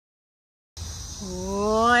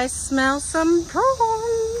Oh, I smell some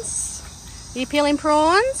prawns. Are you peeling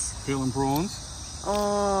prawns? Peeling prawns.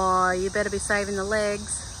 Oh, you better be saving the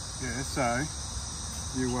legs. Yeah, so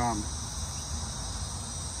you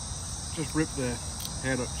just rip the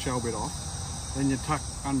head shell bit off, then you tuck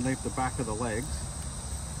underneath the back of the legs,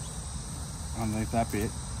 underneath that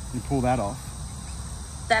bit, you pull that off.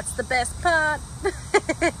 That's the best part.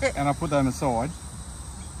 And I put them aside.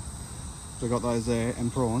 So I got those there,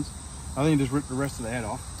 and prawns. I think you just rip the rest of the head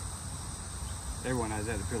off. Everyone knows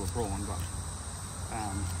how to peel a prawn, but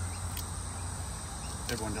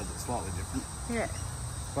everyone does it slightly different. Yeah.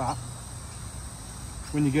 But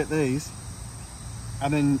when you get these,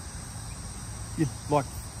 and then you like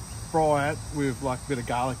fry it with like a bit of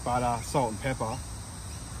garlic butter, salt and pepper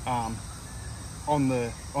on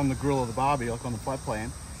the grill of the barbie, like on the flat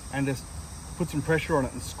pan, and just put some pressure on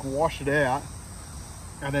it and squash it out,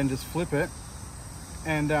 and then just flip it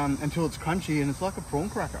and until it's crunchy and it's like a prawn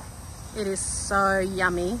cracker. It is so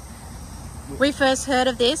yummy. We first heard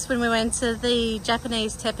of this when we went to the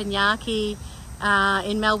Japanese teppanyaki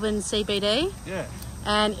in Melbourne CBD. Yeah.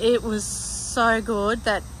 And it was so good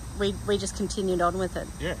that we just continued on with it.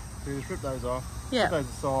 Yeah. So you just rip those off. Yeah. Put those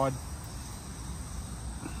aside.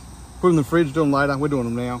 Put them in the fridge, do them later. We're doing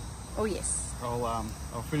them now. Oh yes. I'll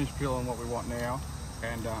finish peeling what we want now,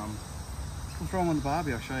 and we'll throw them on the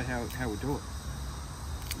barbie. I'll show you how we do it.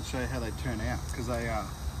 I'll show you how they turn out, because they're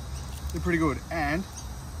pretty good. And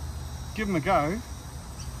give them a go,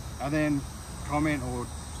 and then comment or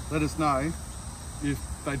let us know if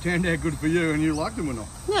they turned out good for you and you liked them or not.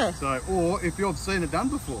 Yeah. So, or if you've seen it done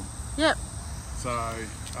before. Yep. So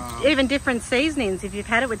even different seasonings, if you've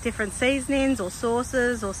had it with different seasonings or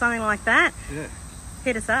sauces or something like that, yeah,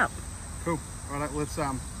 hit us up. cool. Right, let's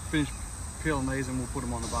finish peeling these and we'll put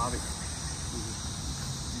them on the barbie.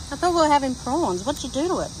 I thought we were having prawns. What'd you do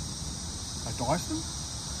to it? I diced them.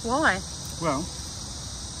 Why? Well,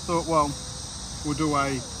 thought, we'll do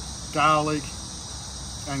a garlic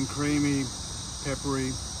and creamy,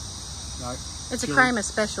 peppery, no, It's chili. a Kramer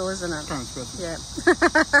special, isn't it? Kramer special. Yeah.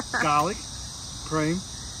 Garlic, cream,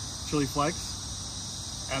 chili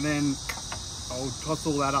flakes, and then I'll toss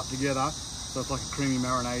all that up together so it's like a creamy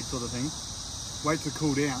marinade sort of thing. Wait to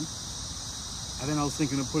cool down, and then I was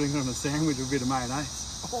thinking of putting it on a sandwich with a bit of mayonnaise.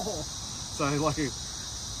 Oh. So like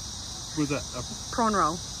was that a Prawn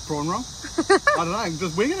roll. prawn roll? I don't know,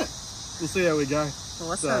 just winging it. We'll see how we go.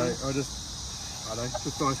 Awesome. So I don't know,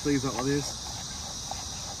 just dice these up like this,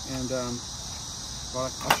 and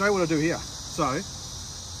right, I'll show you what I do here. So I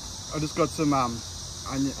just got some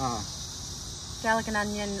onion, Garlic and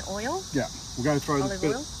onion oil. yeah, we'll go through a Olive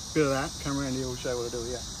bit oil. of that. Come around here, we'll show you what I do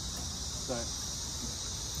here. So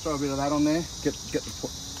throw a bit of that on there, get the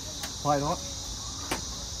plate hot,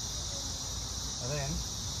 and then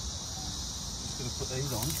just gonna put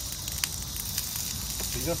these on.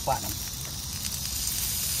 So you gotta flatten them.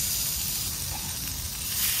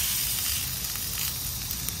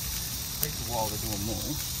 Takes a while to do them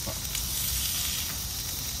more, but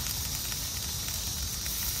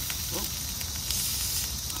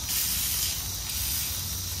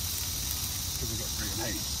because we've got 3 of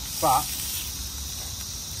these. But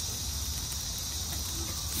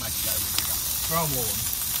make it go bigger. Throw them all on.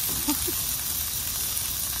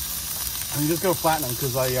 And you just gotta flatten them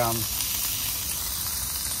because they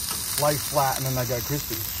lay flat and then they go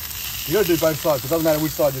crispy. You gotta do both sides. It doesn't matter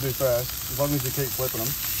which side you do first, as long as you keep flipping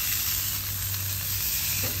them.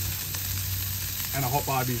 And a hot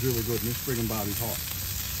barbie is really good, and this friggin' barbie's hot.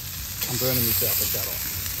 I'm burning myself with that off.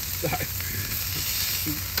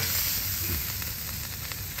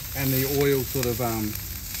 And the oil sort of, what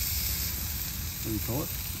do you call it?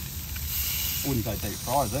 I wouldn't say deep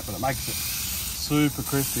fries it, but it makes it super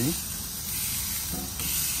crispy.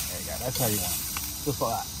 There you go, that's how you want it. Just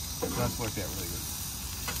like that. That's worked out really good.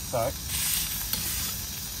 So,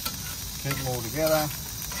 keep them all together.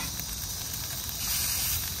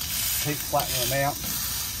 Keep flattening them out.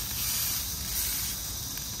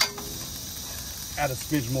 Add a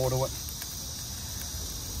smidge more to it.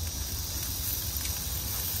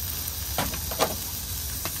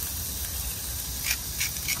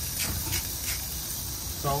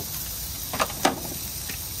 Salt.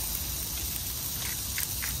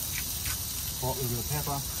 Salt with a bit of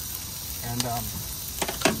pepper. And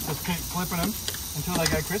just keep flipping them until they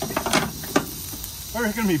go crispy. I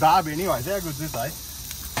reckon me barbie anyways. How good's this, eh?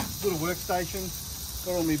 Little workstation,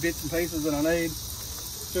 got all my bits and pieces that I need.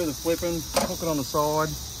 Do the flipping, cook it on the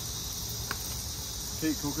side,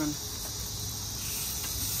 keep cooking.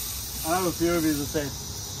 I know a few of you have said,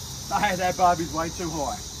 hey, that barbie's way too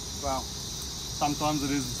high. Well, sometimes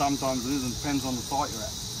it is and sometimes it isn't, depends on the site you're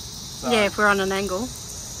at. So, yeah, if we're on an angle.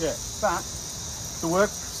 yeah, but the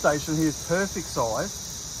workstation here is perfect size,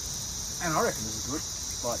 and I reckon this is good.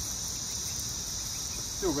 Like,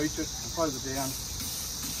 still reach it, close it down.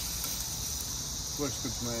 Works good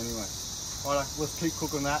for me anyway. Alright, let's keep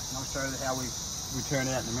cooking that, and I'll show you how we turn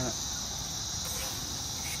out in a minute.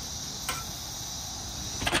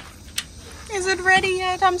 Is it ready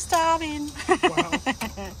yet? I'm starving. Well,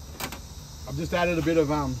 I've just added a bit of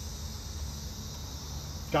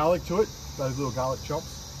garlic to it, those little garlic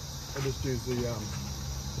chops. I just use the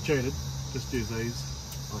cheated, just use these,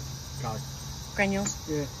 like garlic. Granules?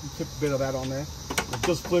 Yeah, you tip a bit of that on there. I've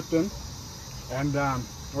just flipped them, and I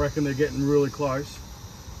reckon they're getting really close.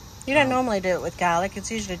 You don't normally do it with garlic,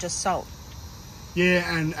 it's usually just salt. Yeah,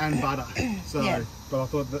 and butter. So, yeah. But I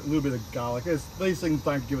thought that a little bit of garlic. These things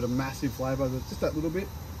don't give it a massive flavour, but just that little bit.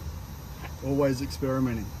 Always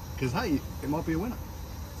experimenting, because hey, it might be a winner.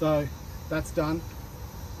 So that's done.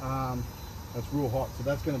 That's real hot, so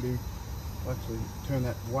that's going to be. I'll actually turn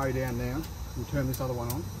that way down now. We'll turn this other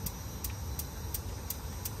one on.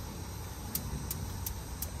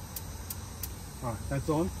 Right, that's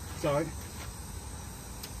on. So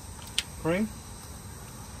cream.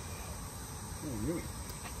 Oh, yummy.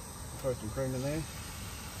 Throw some cream in there.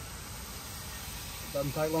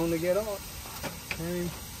 Doesn't take long to get hot. Cream.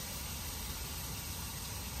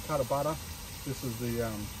 Cut of butter. This is the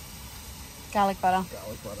Garlic butter.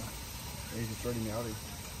 garlic butter. Easiest ready melty.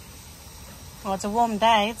 Well, it's a warm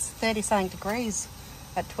day. It's 30-something degrees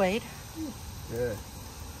at Tweed. Yeah.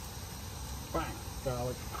 Bang.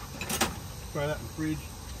 Garlic. Throw that in the fridge.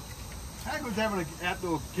 How good's having an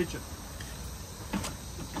outdoor kitchen?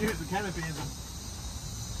 Just use the canopy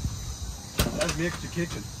as the extra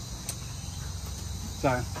kitchen. So,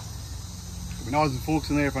 there'll be knives and forks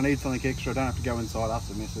in there if I need something extra. I don't have to go inside us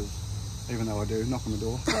the missus, even though I do. Knock on the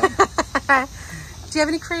door. Do you have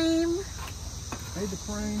any cream? Need the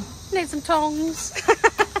cream. Need some tongs.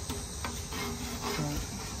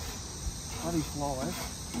 Bloody flies.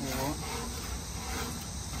 Alright.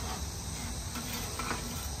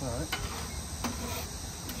 Alright.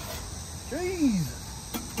 Jeez!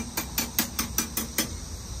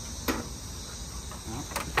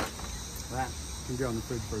 That can go in the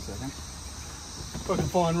fridge for a second. If I can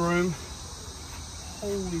find room.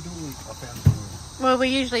 Holy dooly. I found some room. Well, we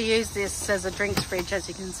usually use this as a drinks fridge, as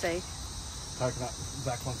you can see. Coconut.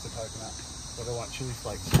 Zach wants the coconut. But I want chili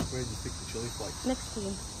flakes. Where do you stick the chili flakes? Next to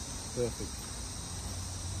you. Perfect.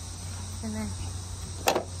 In there.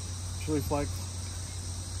 Chili flakes.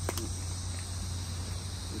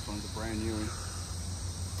 This one's a brand new one.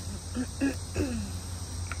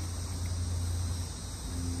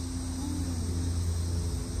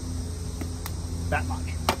 That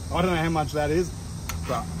much. I don't know how much that is,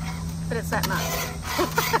 but it's that much.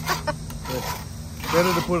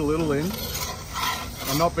 better to put a little in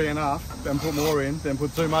and not be enough than put more in than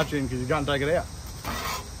put too much in because you can't take it out.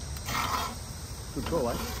 Good call,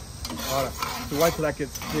 eh? Right, so wait till that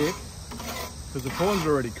gets thick because the prawns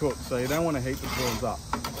are already cooked, so you don't want to heat the prawns up.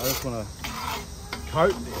 I just want to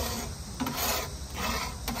coat this.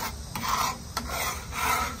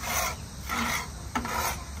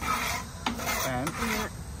 And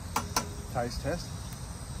taste test.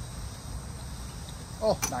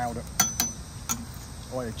 Oh, nailed it.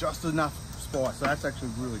 Oh yeah, just enough spice, so that's actually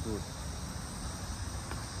really good.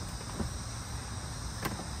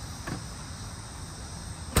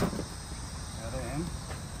 Now then,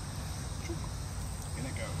 in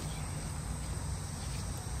it goes.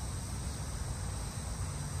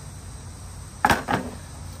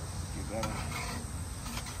 Give that a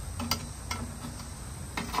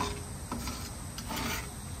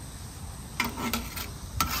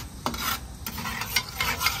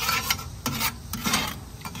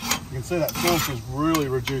you can see that sauce is really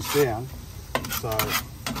reduced down, so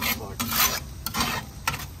it's like,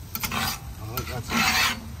 I think that's a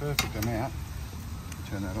perfect amount.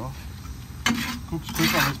 Turn that off. Cooks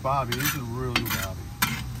quick on this barbie. This is a really good barbie.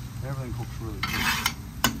 Everything cooks really quick.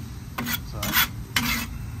 So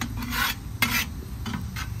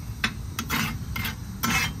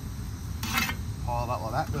pile that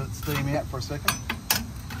like that. Let it steam out for a second.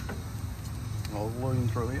 I'll lean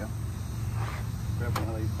through here. Grab one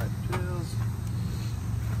of these paper towels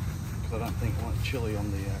because I don't think I want chili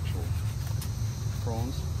on the actual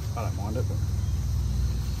prawns. I don't mind it, but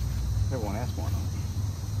everyone else might not.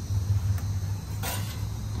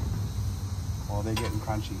 Oh, they're getting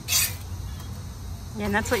crunchy. Yeah,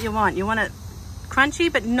 and that's what you want. You want it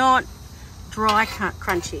crunchy, but not dry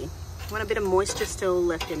crunchy. You want a bit of moisture still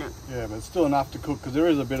left in it. Yeah, but it's still enough to cook because there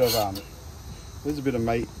is a bit of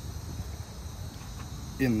meat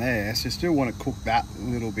in there, so you still want to cook that a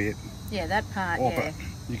little bit. Yeah, that part, Or, yeah. but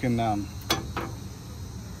you can,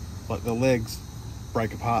 like the legs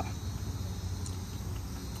break apart.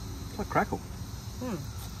 It's like crackle.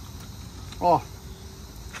 Oh,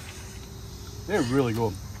 they're really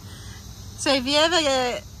good. So if you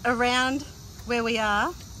ever around where we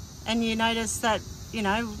are and you notice that, you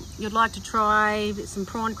know, you'd like to try some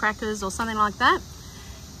prawn crackers or something like that,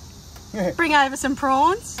 Yeah. bring over some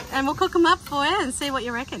prawns and we'll cook them up for you and see what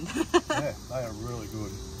you reckon. Yeah, they are really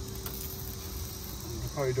good. You can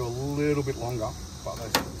probably do a little bit longer, but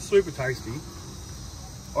they're super tasty.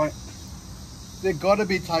 They've got to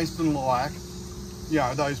be tasting like, you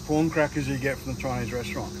know, those prawn crackers you get from the Chinese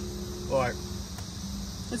restaurant. Like,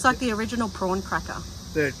 It's like the original prawn cracker.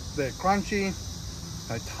 they're crunchy.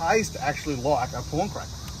 They taste actually like a prawn cracker.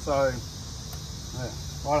 So, yeah,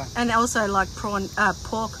 right. And also like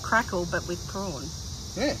pork crackle, but with prawn.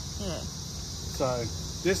 Yeah. Yeah. So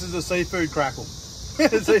this is a seafood crackle.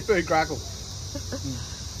 Seafood crackle.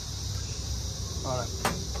 Alright.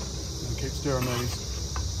 And keep stirring these.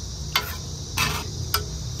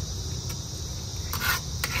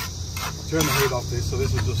 Turn the heat off this, so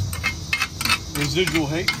this is just residual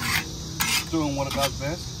heat, doing what it does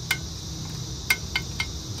best.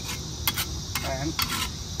 And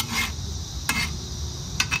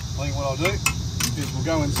I think what I'll do is we'll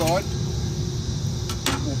go inside,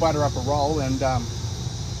 we'll butter up a roll, and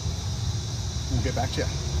we'll get back to you.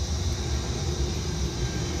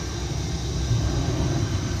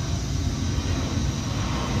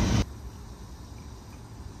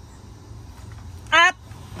 Up,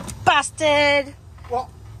 busted. What?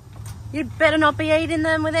 You'd better not be eating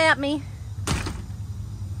them without me.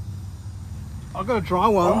 I've got to try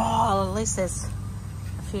one. Oh, at least there's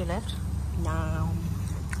a few left. No.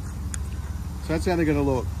 So that's how they're going to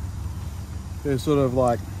look. They're sort of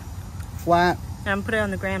like flat. Put it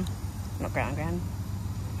on the ground. Not ground.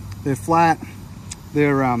 They're flat.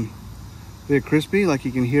 They're crispy. Like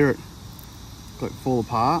you can hear it like fall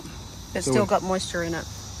apart. They've So still got moisture in it.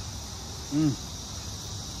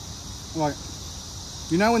 Like,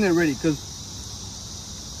 you know when they're ready, because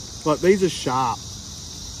like these are sharp.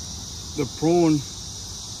 The prawn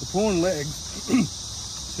legs,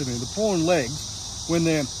 excuse me, the prawn legs, when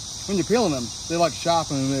you're peeling them, they're like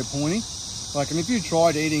sharp and they're pointy. Like, and if you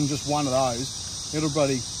tried eating just one of those, it'll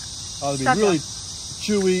either be really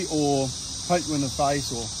chewy or poke you in the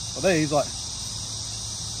face, or these, like,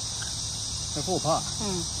 they fall apart.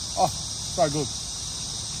 Oh, so good.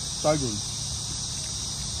 So good.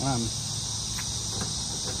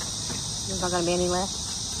 There's not going to be any left.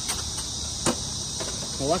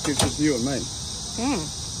 Well, lucky it's just you and me.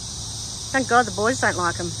 Thank God the boys don't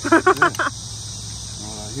like them. Yeah.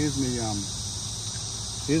 Here's me,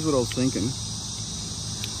 here's what I was thinking.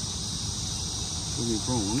 With me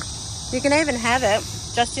prawns. You can even have it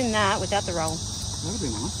just in that without the roll. That'd be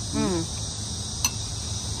nice.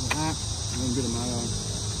 Like that, and then a bit of mayo.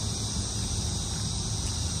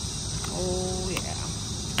 Oh, yeah.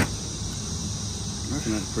 I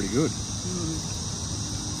reckon that's pretty good.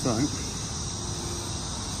 So,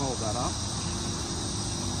 fold that up.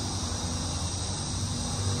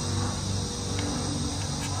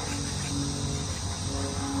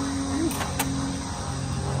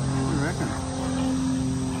 What do you reckon?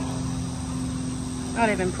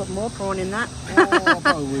 I'd even put more prawn in that. Oh, I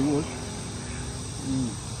probably would.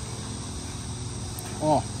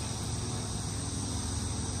 Oh,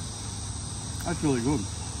 that's really good.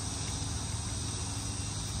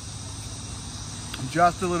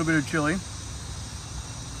 Just a little bit of chili.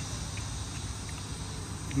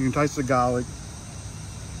 You can taste the garlic.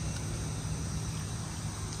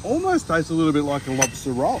 Almost tastes a little bit like a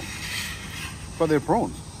lobster roll, but they're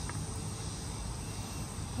prawns.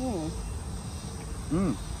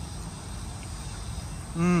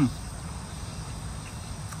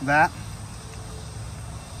 That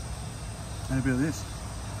and a bit of this.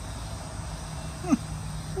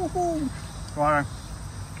 Right.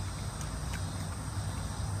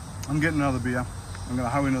 I'm getting another beer. I'm going to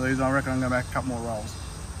hoe into these. I reckon I'm going to make a couple more rolls.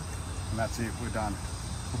 And that's it. We're done.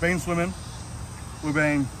 We've been swimming. We've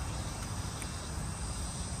been...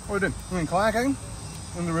 What are we doing? We've been kayaking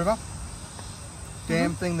in the river.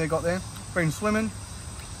 Dam thing they got there. Been swimming.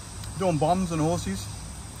 Doing bombs and horses.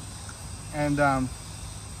 And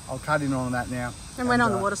I'll cut in on that now. And went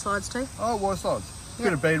on the water slides too. Oh, water slides.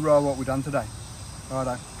 Bit of bead roll what we've done today.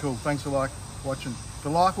 Righto. Cool. Thanks for watching. If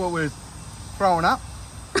you like what we're throwing up,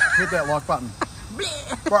 hit that like button.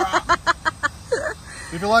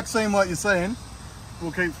 If you like seeing what you're seeing,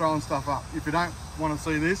 we'll keep throwing stuff up. If you don't want to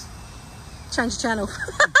see this, Change the channel.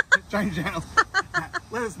 change channel.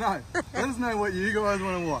 let us know. Let us know what you guys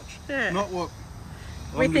want to watch. Yeah. Not what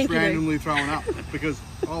We I'm think just you do. randomly throwing up, because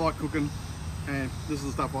I like cooking and this is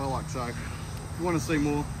the stuff I like. So if you want to see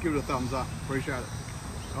more, give it a thumbs up. Appreciate it.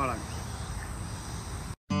 Righto.